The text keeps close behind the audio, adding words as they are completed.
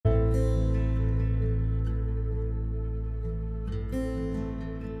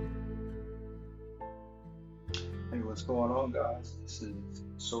What's going on, guys? This is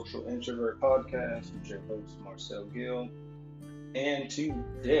Social Introvert Podcast with your host, Marcel Gill. And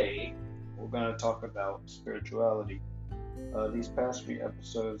today, we're going to talk about spirituality. These past few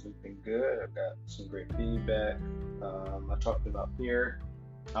episodes have been good. I've got some great feedback. I talked about fear.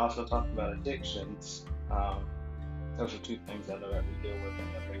 I also talked about addictions. Those are two things I know that we deal with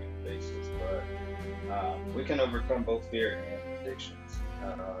on a regular basis, but we can overcome both fear and addictions.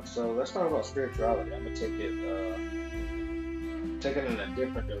 So let's talk about spirituality. I'm gonna take it in a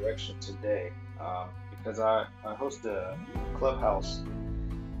different direction today, because I host a clubhouse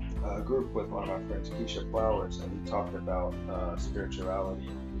group with one of my friends, Keisha Flowers, and we talked about spirituality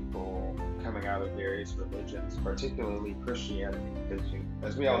and people coming out of various religions, particularly Christianity, because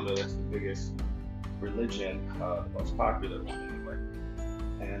as we all know, that's the biggest religion, the most popular one anyway.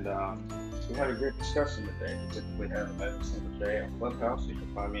 And we had a great discussion today. We typically have them every single day on Clubhouse. You can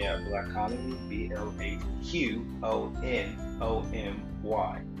find me at Blaqkonomy, BLAQONOMY.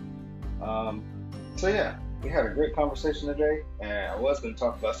 So yeah, we had a great conversation today, and I was going to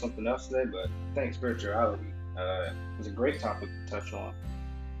talk about something else today, but I think spirituality is a great topic to touch on.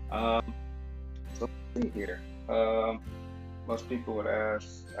 So let's see here. Most people would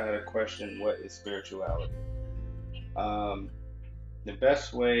ask, I had a question, what is spirituality? The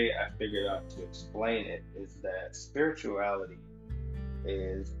best way I figured out to explain it is that spirituality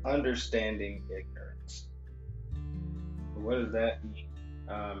is understanding ignorance. What does that mean?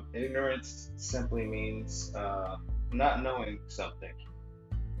 Ignorance simply means not knowing something,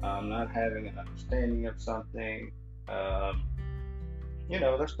 not having an understanding of something.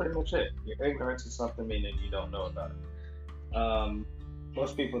 That's pretty much it. Your ignorance is something meaning you don't know about it.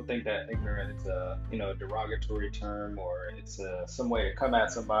 Most people think that ignorant is a derogatory term, or it's some way to come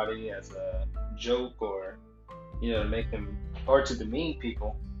at somebody as a joke, or to make them, or to demean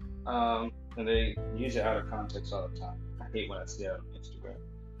people, and they use it out of context all the time. I hate when I see that on Instagram.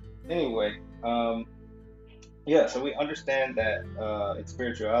 Anyway, so we understand that in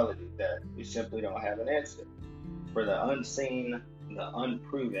spirituality that we simply don't have an answer for the unseen, the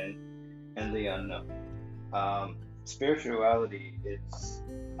unproven, and the unknown. Spirituality is,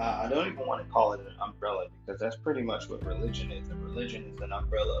 I don't even want to call it an umbrella, because that's pretty much what religion is. And religion is an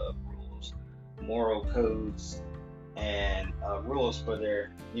umbrella of rules, moral codes, and rules for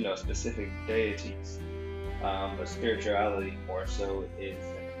their, specific deities. But spirituality more so is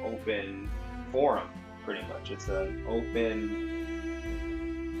an open forum, pretty much. It's an open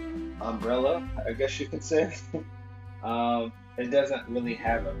umbrella, I guess you could say. It doesn't really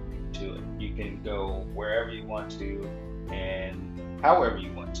have a root to it. You can go wherever you want to and however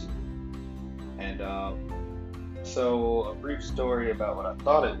you want to. And so a brief story about what I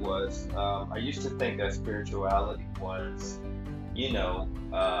thought it was. I used to think that spirituality was,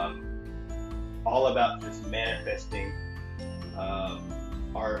 all about just manifesting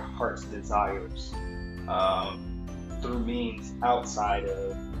our heart's desires through means outside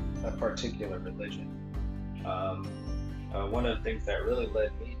of a particular religion. One of the things that really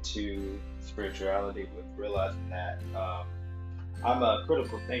led me to spirituality was realizing that I'm a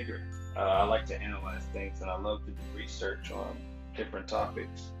critical thinker. I like to analyze things, and I love to do research on different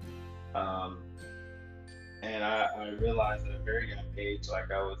topics. And I realized at a very young age, I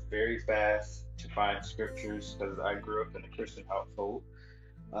was very fast to find scriptures, because I grew up in a Christian household.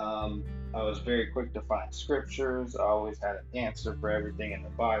 I was very quick to find scriptures. I always had an answer for everything in the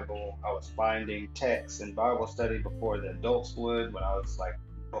Bible. I was finding texts in Bible study before the adults would, when I was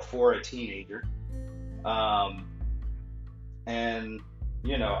before a teenager. And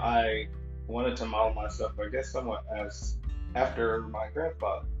I wanted to model myself, I guess, somewhat as after my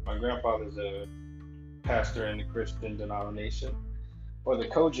grandfather. My grandfather's a pastor in the Christian denomination, or the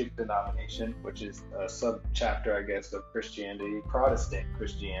Kojic denomination, which is a sub-chapter, I guess, of Christianity, Protestant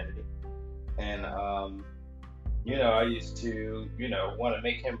Christianity. And, I used to, want to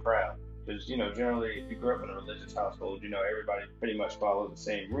make him proud. Because, generally, if you grew up in a religious household, everybody pretty much follows the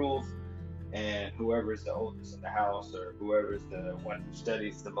same rules. And whoever is the oldest in the house, or whoever is the one who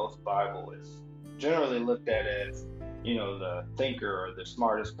studies the most Bible, is generally looked at as, the thinker, or the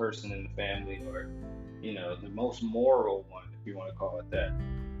smartest person in the family, or, the most moral one, if you want to call it that.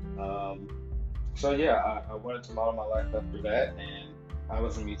 I wanted to model my life after that, and I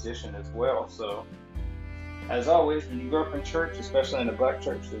was a musician as well. So, as always, when you grow up in church, especially in a black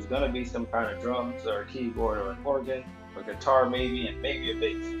church, there's going to be some kind of drums, or a keyboard, or an organ, or guitar maybe, and maybe a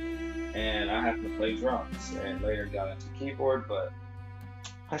bass. And I happened to play drums, and later got into keyboard, but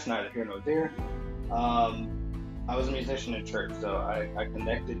that's neither here nor there. I was a musician in church, so I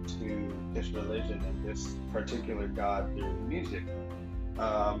connected to this religion and this particular God through music.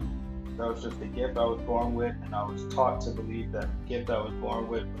 That was just a gift I was born with, and I was taught to believe that the gift I was born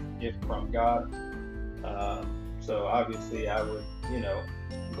with was a gift from God. So obviously, I would,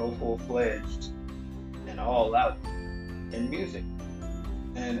 go full fledged and all out in music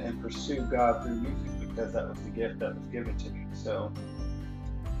and pursue God through music because that was the gift that was given to me. So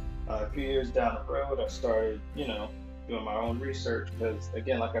a few years down the road, I started, doing my own research because,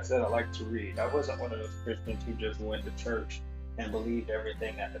 again, like I said, I like to read. I wasn't one of those Christians who just went to church and believed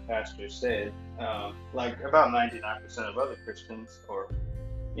everything that the pastor said. Like about 99% of other Christians, or,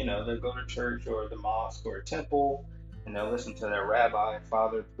 they'll go to church or the mosque or a temple and they'll listen to their rabbi,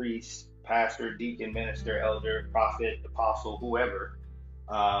 father, priest, pastor, deacon, minister, elder, prophet, apostle, whoever,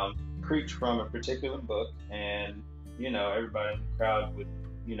 preach from a particular book, and everybody in the crowd would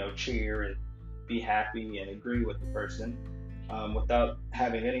cheer and be happy and agree with the person, without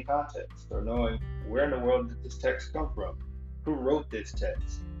having any context or knowing where in the world did this text come from, who wrote this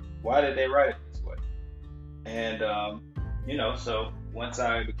text, why did they write it this way. And so once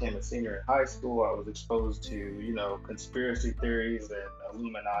I became a senior in high school, I was exposed to conspiracy theories and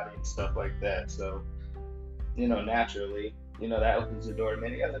Illuminati and stuff like that. So naturally, that opens the door to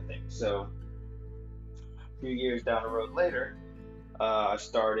many other things. So a few years down the road later, I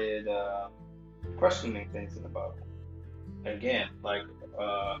started questioning things in the Bible. Again, like,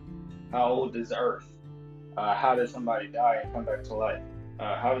 how old is the earth? How did somebody die and come back to life?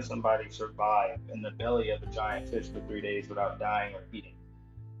 How did somebody survive in the belly of a giant fish for 3 days without dying or eating?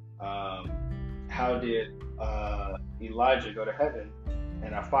 How did Elijah go to heaven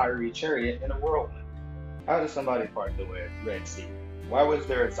in a fiery chariot in a whirlwind? How did somebody part the Red Sea? Why was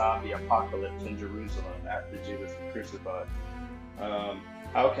there a zombie apocalypse in Jerusalem after Jesus was crucified?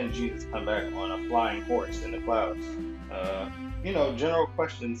 How can Jesus come back on a flying horse in the clouds? General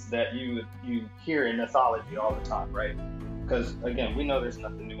questions that you hear in mythology all the time, right? Because again, we know there's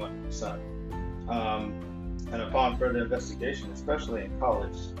nothing new under the sun. And upon further investigation, especially in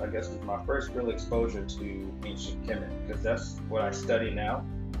college, I guess was my first real exposure to ancient Kemet, because that's what I study now.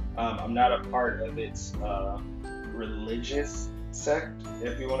 I'm not a part of its religious sect,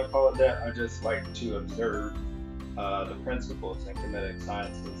 if you want to call it that. I just like to observe the principles in Kemetic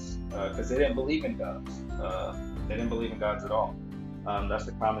sciences, because they didn't believe in gods. They didn't believe in gods at all. That's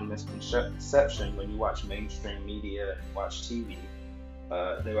the common misconception when you watch mainstream media and watch TV.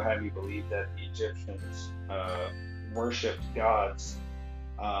 They will have you believe that the Egyptians worshipped gods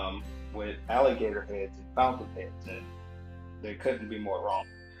with alligator heads and fountain heads, and they couldn't be more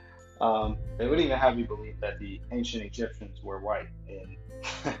wrong. They would even have you believe that the ancient Egyptians were white and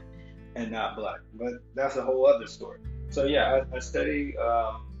and not black, but that's a whole other story. So yeah, I study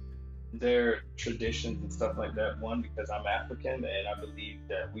their traditions and stuff like that. One, because I'm African and I believe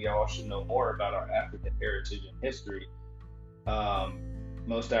that we all should know more about our African heritage and history.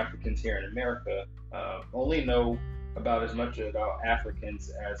 Most Africans here in America only know about as much about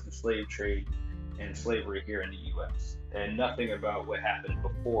Africans as the slave trade and slavery here in the U.S. and nothing about what happened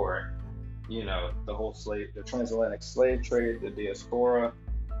before, the transatlantic slave trade, the diaspora,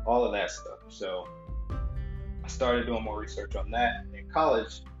 all of that stuff. So I started doing more research on that. In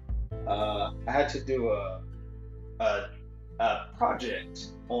college, I had to do a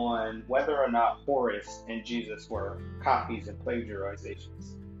project on whether or not Horace and Jesus were copies and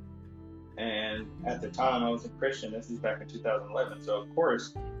plagiarizations. And at the time, I was a Christian. This is back in 2011. So of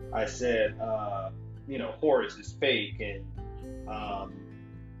course, I said, Horace is fake, and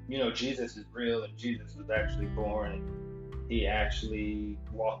Jesus is real, and Jesus was actually born, and he actually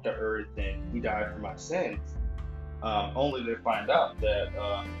walked the earth, and he died for my sins. Only to find out that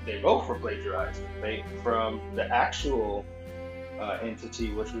they both were plagiarized from the actual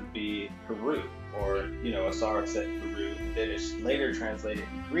entity, which would be Heru, or Osiris et Heru. That is later translated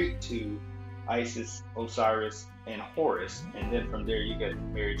in Greek to Isis, Osiris, and Horus, and then from there you get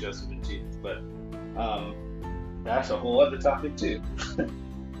Mary, Joseph, and Jesus. But that's a whole other topic too.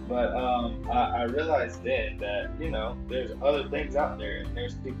 But I realized then that there's other things out there, and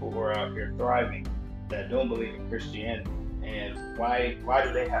there's people who are out here thriving that don't believe in Christianity. And why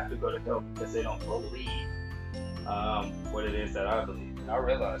do they have to go to hell? Because they don't believe what it is that I believe. And I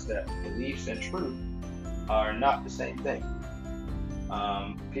realized that beliefs and truth are not the same thing.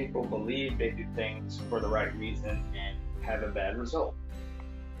 People believe they do things for the right reason and have a bad result.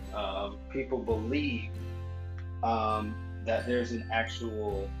 People believe that there's an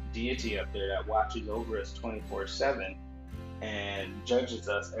actual deity up there that watches over us 24/7 and judges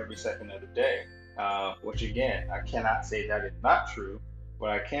us every second of the day. Which again, I cannot say that it's not true. What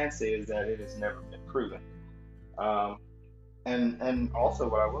I can say is that it has never been proven. And also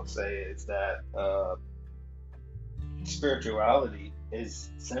what I will say is that spirituality is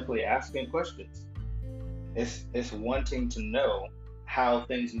simply asking questions. It's wanting to know how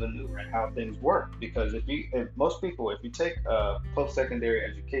things maneuver and how things work. Because if most people, if you take post-secondary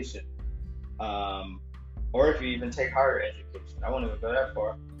education, um, or if you even take higher education, I won't even go that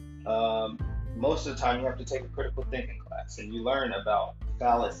far. Um, Most of the time, you have to take a critical thinking class, and you learn about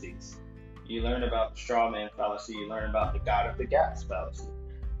fallacies. You learn about the straw man fallacy. You learn about the God of the gaps fallacy,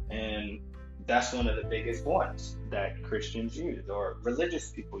 and that's one of the biggest ones that Christians use or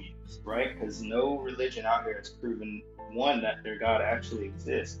religious people use, right? Because no religion out here has proven one that their God actually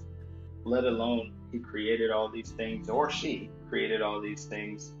exists, let alone he created all these things, or she created all these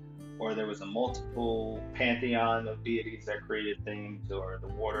things, or there was a multiple pantheon of deities that created things, or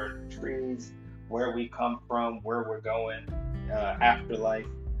the water and the trees, where we come from, where we're going, afterlife.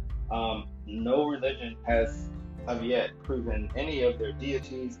 No religion has of yet proven any of their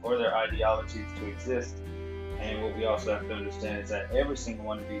deities or their ideologies to exist. And what we also have to understand is that every single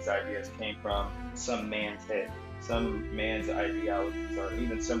one of these ideas came from some man's head, some man's ideologies, or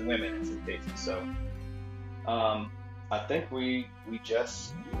even some women in some cases. So um, I think we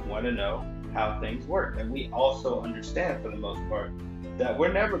just want to know how things work, and we also understand for the most part that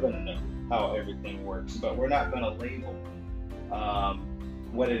we're never going to know how everything works, but we're not going to label um,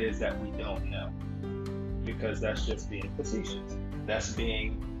 what it is that we don't know, because that's just being facetious. That's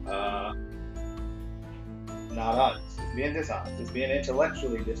being not honest. It's being dishonest. It's being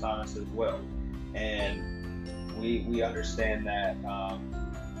intellectually dishonest as well. And we understand that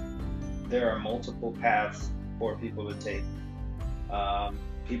there are multiple paths for people to take.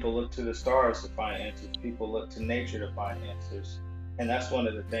 People look to the stars to find answers. People look to nature to find answers. And that's one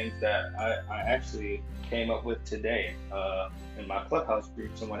of the things that I actually came up with today in my clubhouse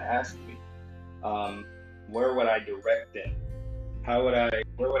group. Someone asked me, where would I direct them?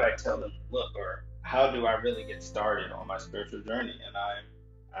 Where would I tell them to look, or how do I really get started on my spiritual journey? And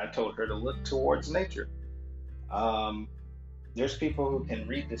I told her to look towards nature. Um, there's people who can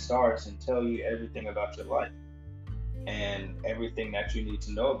read the stars and tell you everything about your life and everything that you need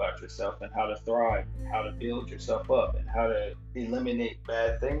to know about yourself, and how to thrive, and how to build yourself up, and how to eliminate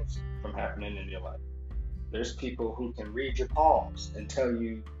bad things from happening in your life. There's people who can read your palms and tell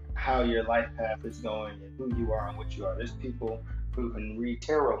you how your life path is going and who you are and what you are. There's people who can read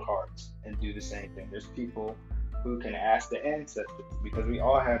tarot cards and do the same thing. There's people who can ask the ancestors, because we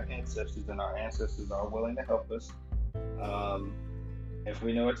all have ancestors, and our ancestors are willing to help us um, if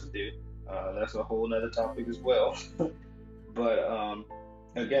we know what to do. That's a whole nother topic as well. But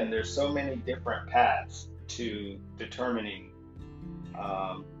again, there's so many different paths to determining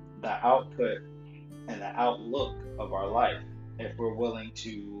the output and the outlook of our life, if we're willing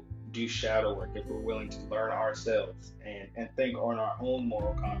to do shadow work, if we're willing to learn ourselves and think on our own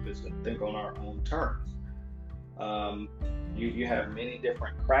moral compass and think on our own terms. You have many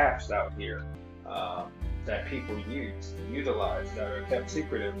different crafts out here that people use and utilize that are kept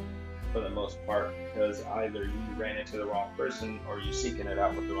secretive for the most part, because either you ran into the wrong person or you're seeking it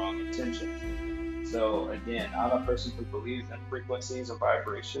out with the wrong intentions. So again, I'm a person who believes in frequencies and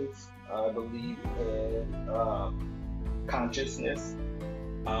vibrations. I believe in consciousness.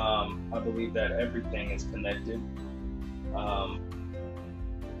 I believe that everything is connected. Um,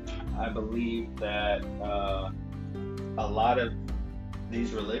 I believe that a lot of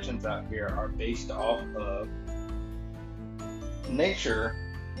these religions out here are based off of nature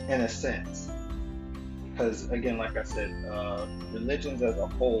in a sense. Because, again, like I said, religions as a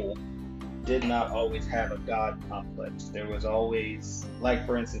whole did not always have a God complex. There was always, like,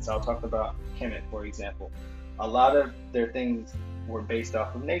 for instance, I'll talk about Kemet, for example. A lot of their things were based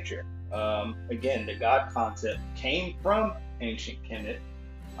off of nature. Again, the God concept came from ancient Kemet.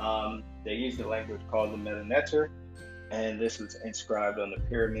 They used a language called the Meta Neter, and this was inscribed on the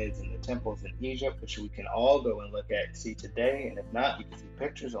pyramids and the temples in Egypt, which we can all go and look at and see today. And if not, you can see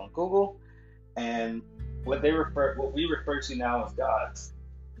pictures on Google. And what we refer to now as gods,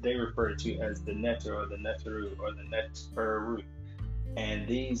 they refer to as the Neter or the Neteru or the Neteru. And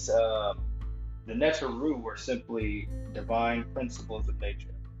these, the Neteru were simply divine principles of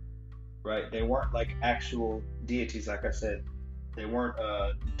nature, right? They weren't like actual deities, like I said. They weren't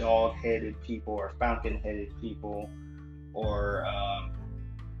dog-headed people or fountain-headed people, or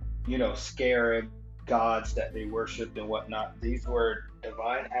scarab gods that they worshipped and whatnot. These were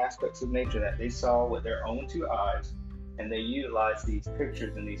divine aspects of nature that they saw with their own two eyes, and they utilized these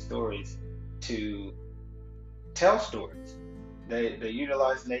pictures and these stories to tell stories. They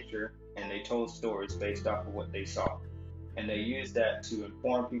utilized nature and they told stories based off of what they saw, and they used that to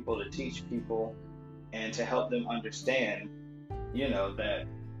inform people, to teach people, and to help them understand, that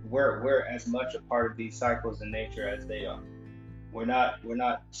we're as much a part of these cycles in nature as they are. We're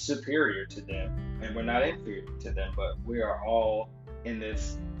not superior to them, and we're not inferior to them, but we are all in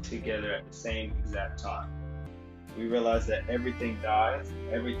this together at the same exact time. We realize that everything dies,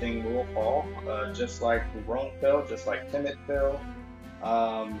 everything will fall, just like Rome fell, just like Kemet fell.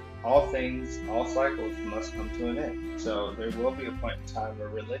 All things, all cycles must come to an end. So there will be a point in time where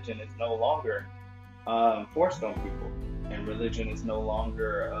religion is no longer forced on people, and religion is no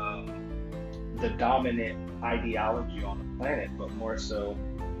longer the dominant ideology on the planet, but more so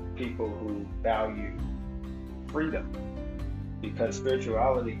people who value freedom, because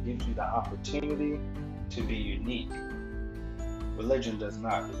spirituality gives you the opportunity to be unique. Religion does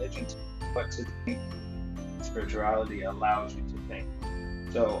not. Religion tells you what to think. Spirituality allows you to think.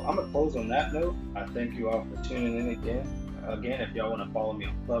 So I'm gonna close on that note. I thank you all for tuning in again. Again, if y'all want to follow me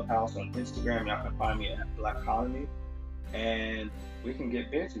on Clubhouse, on Instagram, y'all can find me at Black Economy, and we can get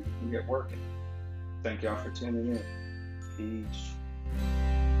busy. We can get working. Thank y'all for tuning in. Peace.